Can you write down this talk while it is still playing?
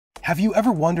Have you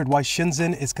ever wondered why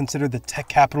Shenzhen is considered the tech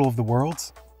capital of the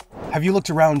world? Have you looked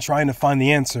around trying to find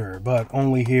the answer, but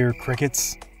only hear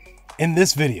crickets? In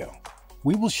this video,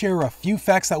 we will share a few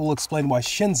facts that will explain why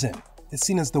Shenzhen is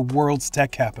seen as the world's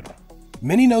tech capital.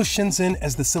 Many know Shenzhen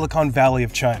as the Silicon Valley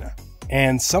of China,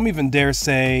 and some even dare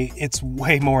say it's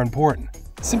way more important,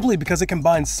 simply because it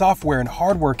combines software and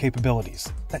hardware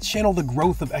capabilities that channel the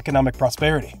growth of economic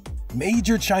prosperity.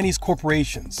 Major Chinese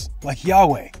corporations, like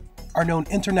Huawei, are known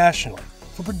internationally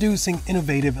for producing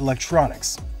innovative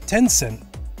electronics. Tencent,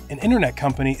 an internet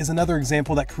company, is another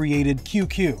example that created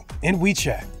QQ and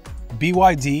WeChat.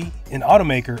 BYD, an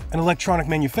automaker and electronic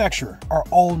manufacturer, are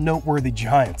all noteworthy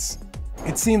giants.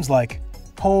 It seems like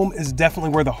home is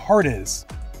definitely where the heart is,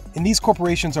 and these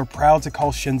corporations are proud to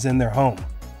call Shenzhen their home.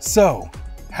 So,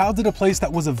 how did a place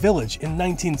that was a village in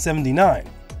 1979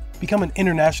 become an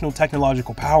international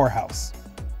technological powerhouse?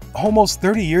 Almost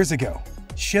 30 years ago,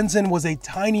 Shenzhen was a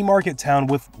tiny market town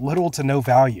with little to no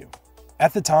value.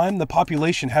 At the time, the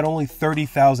population had only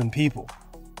 30,000 people.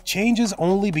 Changes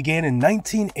only began in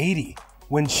 1980,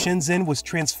 when Shenzhen was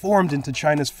transformed into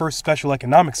China's first special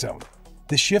economic zone.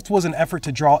 The shift was an effort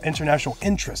to draw international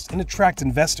interest and attract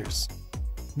investors.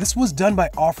 This was done by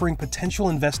offering potential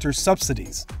investors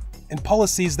subsidies and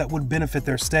policies that would benefit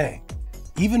their stay.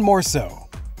 Even more so,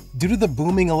 due to the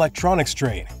booming electronics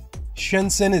trade,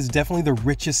 Shenzhen is definitely the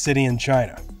richest city in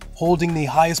China, holding the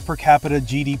highest per capita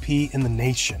GDP in the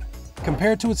nation.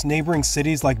 Compared to its neighboring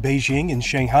cities like Beijing and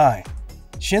Shanghai,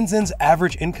 Shenzhen's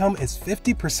average income is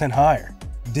 50% higher.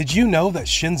 Did you know that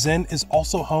Shenzhen is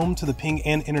also home to the Ping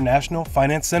An International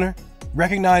Finance Center,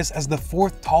 recognized as the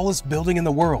 4th tallest building in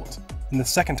the world and the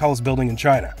 2nd tallest building in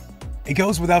China? It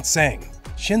goes without saying,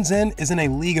 Shenzhen is in a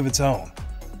league of its own.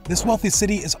 This wealthy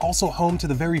city is also home to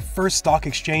the very first stock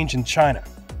exchange in China,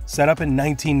 set up in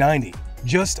 1990,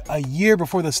 just a year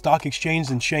before the stock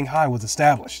exchange in Shanghai was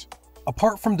established.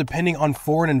 Apart from depending on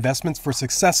foreign investments for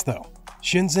success though,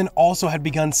 Shenzhen also had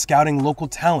begun scouting local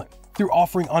talent through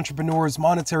offering entrepreneurs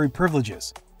monetary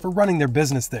privileges for running their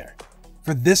business there.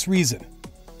 For this reason,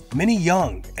 many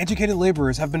young, educated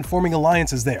laborers have been forming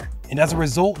alliances there, and as a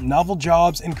result, novel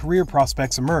jobs and career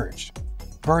prospects emerged,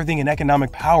 birthing an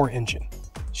economic power engine.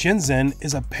 Shenzhen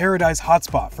is a paradise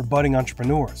hotspot for budding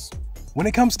entrepreneurs. When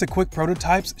it comes to quick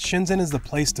prototypes, Shenzhen is the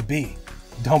place to be.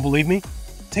 Don't believe me?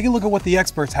 Take a look at what the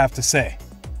experts have to say.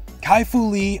 Kai-Fu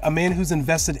Lee, a man who's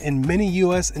invested in many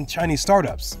US and Chinese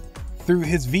startups through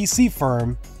his VC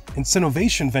firm,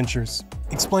 Innovation Ventures,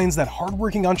 explains that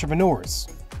hardworking entrepreneurs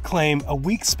claim a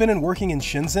week spent in working in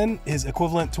Shenzhen is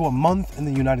equivalent to a month in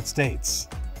the United States.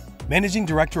 Managing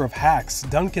Director of Hacks,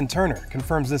 Duncan Turner,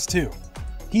 confirms this too.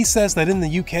 He says that in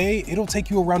the UK, it'll take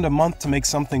you around a month to make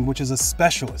something which is a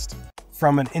specialist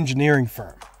from an engineering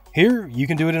firm. Here, you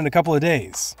can do it in a couple of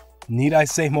days. Need I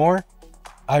say more?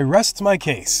 I rest my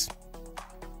case.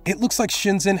 It looks like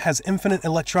Shenzhen has infinite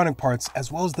electronic parts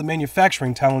as well as the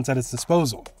manufacturing talents at its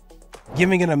disposal,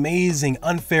 giving an amazing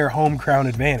unfair home crown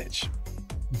advantage.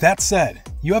 That said,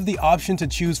 you have the option to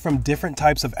choose from different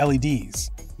types of LEDs,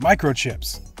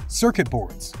 microchips, circuit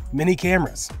boards, mini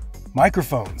cameras,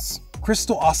 microphones,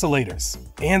 crystal oscillators,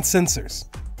 and sensors.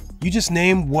 You just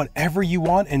name whatever you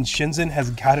want and Shenzhen has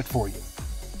got it for you,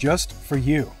 just for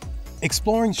you.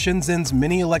 Exploring Shenzhen's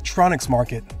mini electronics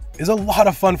market is a lot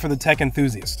of fun for the tech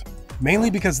enthusiast, mainly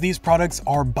because these products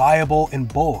are buyable in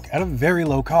bulk at a very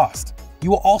low cost. You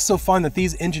will also find that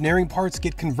these engineering parts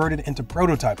get converted into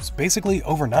prototypes basically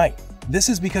overnight. This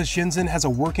is because Shenzhen has a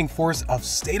working force of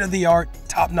state-of-the-art,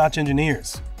 top-notch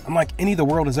engineers, unlike any the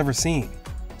world has ever seen.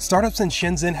 Startups in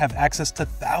Shenzhen have access to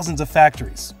thousands of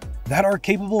factories that are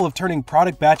capable of turning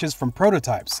product batches from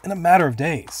prototypes in a matter of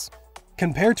days.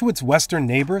 Compared to its Western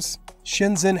neighbors,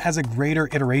 Shenzhen has a greater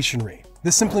iteration rate.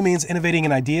 This simply means innovating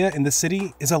an idea in the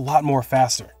city is a lot more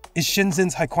faster. Is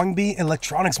Shenzhen's Haikwangbi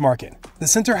electronics market. The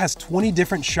center has 20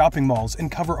 different shopping malls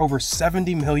and cover over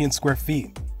 70 million square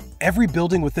feet. Every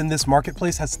building within this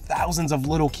marketplace has thousands of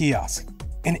little kiosks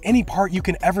and any part you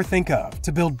can ever think of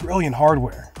to build brilliant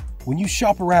hardware. When you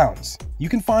shop around, you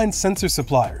can find sensor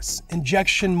suppliers,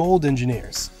 injection mold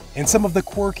engineers, and some of the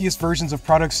quirkiest versions of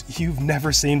products you've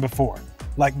never seen before,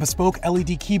 like bespoke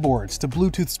LED keyboards to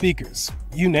Bluetooth speakers,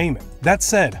 you name it. That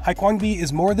said, Haikwangbi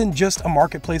is more than just a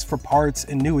marketplace for parts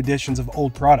and new editions of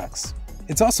old products.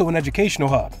 It's also an educational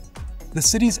hub. The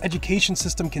city's education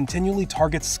system continually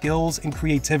targets skills and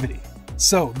creativity.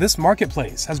 So this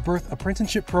marketplace has birthed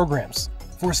apprenticeship programs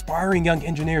for aspiring young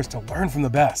engineers to learn from the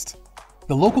best.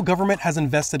 The local government has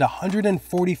invested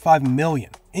 $145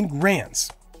 million in grants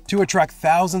to attract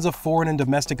thousands of foreign and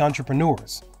domestic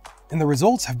entrepreneurs, and the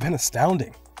results have been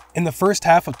astounding. In the first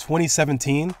half of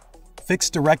 2017,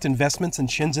 Fixed direct investments in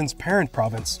Shenzhen's parent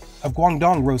province of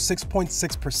Guangdong rose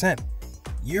 6.6%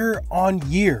 year on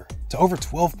year to over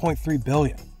 12.3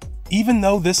 billion. Even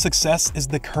though this success is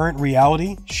the current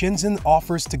reality, Shenzhen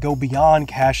offers to go beyond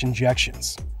cash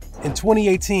injections. In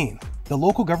 2018, the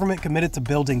local government committed to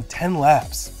building 10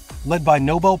 labs, led by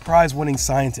Nobel Prize-winning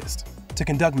scientists, to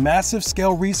conduct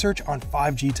massive-scale research on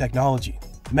 5G technology,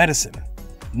 medicine,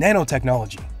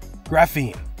 nanotechnology,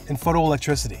 graphene, and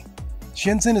photoelectricity.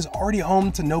 Shenzhen is already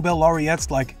home to Nobel laureates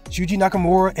like Shuji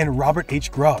Nakamura and Robert H.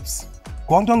 Grubbs.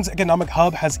 Guangdong's economic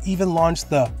hub has even launched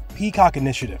the Peacock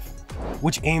Initiative,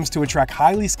 which aims to attract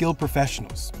highly skilled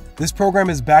professionals. This program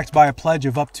is backed by a pledge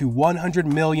of up to 100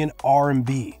 million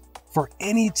RMB for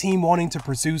any team wanting to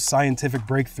pursue scientific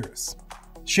breakthroughs.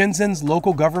 Shenzhen's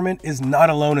local government is not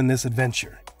alone in this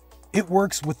adventure. It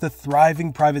works with the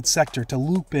thriving private sector to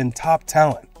loop in top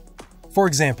talent. For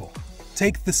example,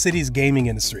 take the city's gaming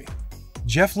industry.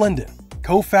 Jeff Linden,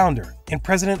 co-founder and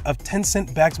president of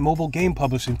Tencent-backed mobile game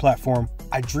publishing platform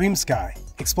iDreamSky,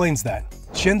 explains that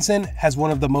Shenzhen has one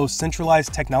of the most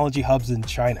centralized technology hubs in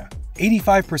China.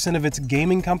 85% of its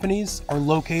gaming companies are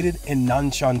located in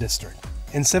Nanshan district,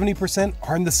 and 70%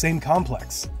 are in the same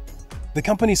complex. The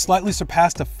company slightly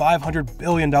surpassed a $500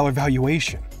 billion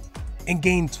valuation and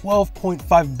gained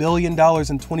 $12.5 billion in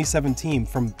 2017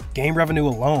 from game revenue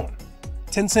alone.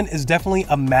 Tencent is definitely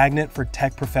a magnet for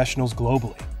tech professionals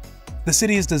globally. The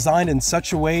city is designed in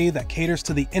such a way that caters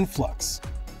to the influx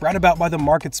brought about by the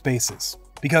market spaces,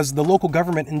 because the local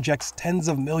government injects tens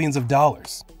of millions of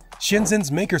dollars. Shenzhen's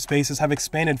makerspaces have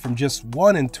expanded from just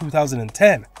one in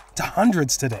 2010 to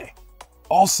hundreds today.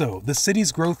 Also, the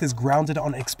city's growth is grounded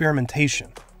on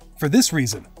experimentation. For this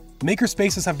reason,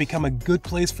 makerspaces have become a good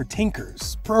place for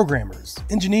tinkers, programmers,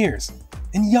 engineers,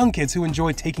 and young kids who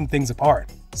enjoy taking things apart,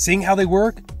 seeing how they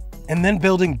work, and then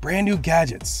building brand new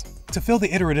gadgets to fill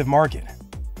the iterative market.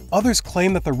 Others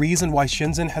claim that the reason why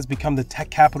Shenzhen has become the tech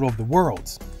capital of the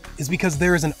world is because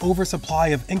there is an oversupply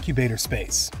of incubator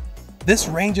space. This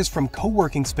ranges from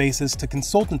co-working spaces to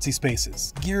consultancy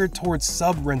spaces geared towards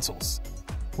sub-rentals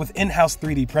with in-house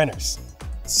 3D printers.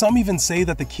 Some even say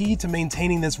that the key to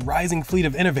maintaining this rising fleet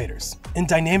of innovators and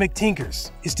dynamic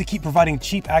tinkers is to keep providing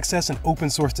cheap access and open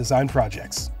source design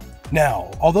projects.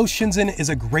 Now, although Shenzhen is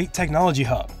a great technology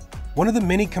hub, one of the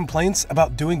many complaints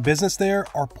about doing business there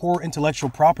are poor intellectual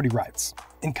property rights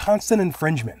and constant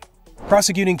infringement.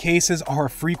 Prosecuting cases are a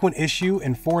frequent issue,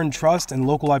 and foreign trust and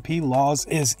local IP laws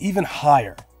is even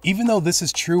higher. Even though this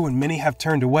is true and many have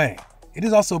turned away, it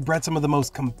has also bred some of the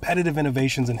most competitive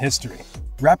innovations in history.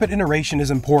 Rapid iteration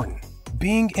is important.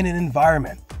 Being in an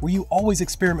environment where you always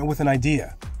experiment with an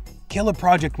idea, kill a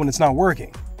project when it's not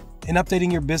working, and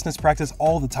updating your business practice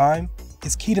all the time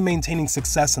is key to maintaining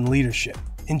success and leadership.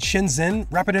 In Shenzhen,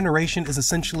 rapid iteration is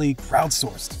essentially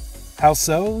crowdsourced. How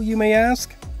so, you may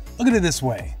ask? Look at it this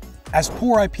way. As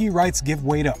poor IP rights give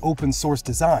way to open source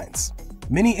designs,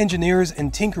 many engineers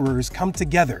and tinkerers come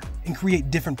together and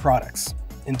create different products.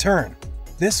 In turn,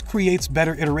 this creates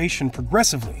better iteration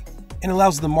progressively and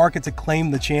allows the market to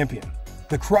claim the champion.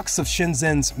 The crux of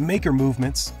Shenzhen's maker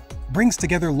movements brings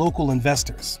together local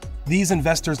investors. These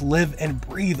investors live and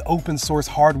breathe open source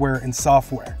hardware and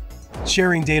software.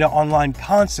 Sharing data online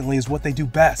constantly is what they do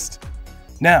best.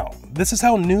 Now, this is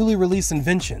how newly released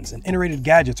inventions and iterated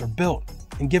gadgets are built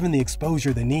and given the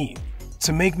exposure they need.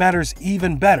 To make matters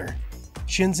even better,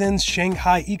 Shenzhen's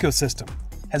Shanghai ecosystem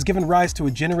has given rise to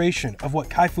a generation of what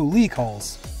Kai-Fu Lee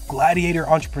calls gladiator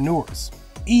entrepreneurs,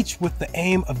 each with the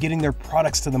aim of getting their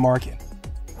products to the market.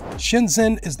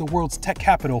 Shenzhen is the world's tech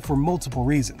capital for multiple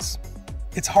reasons.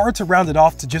 It's hard to round it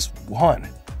off to just one.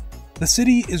 The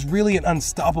city is really an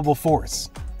unstoppable force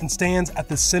and stands at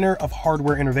the center of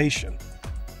hardware innovation.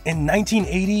 In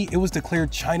 1980, it was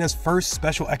declared China's first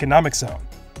special economic zone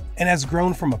and has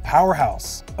grown from a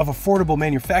powerhouse of affordable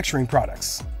manufacturing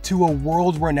products to a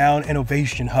world-renowned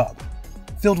innovation hub,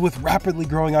 filled with rapidly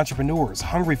growing entrepreneurs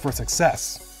hungry for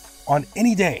success. On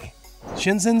any day,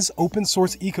 Shenzhen's open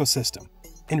source ecosystem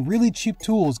and really cheap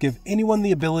tools give anyone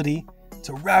the ability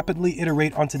to rapidly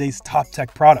iterate on today's top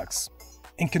tech products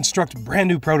and construct brand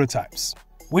new prototypes,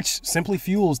 which simply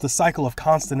fuels the cycle of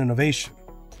constant innovation.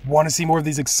 Want to see more of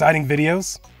these exciting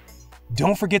videos?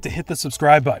 Don't forget to hit the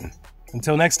subscribe button.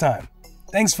 Until next time,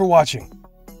 thanks for watching.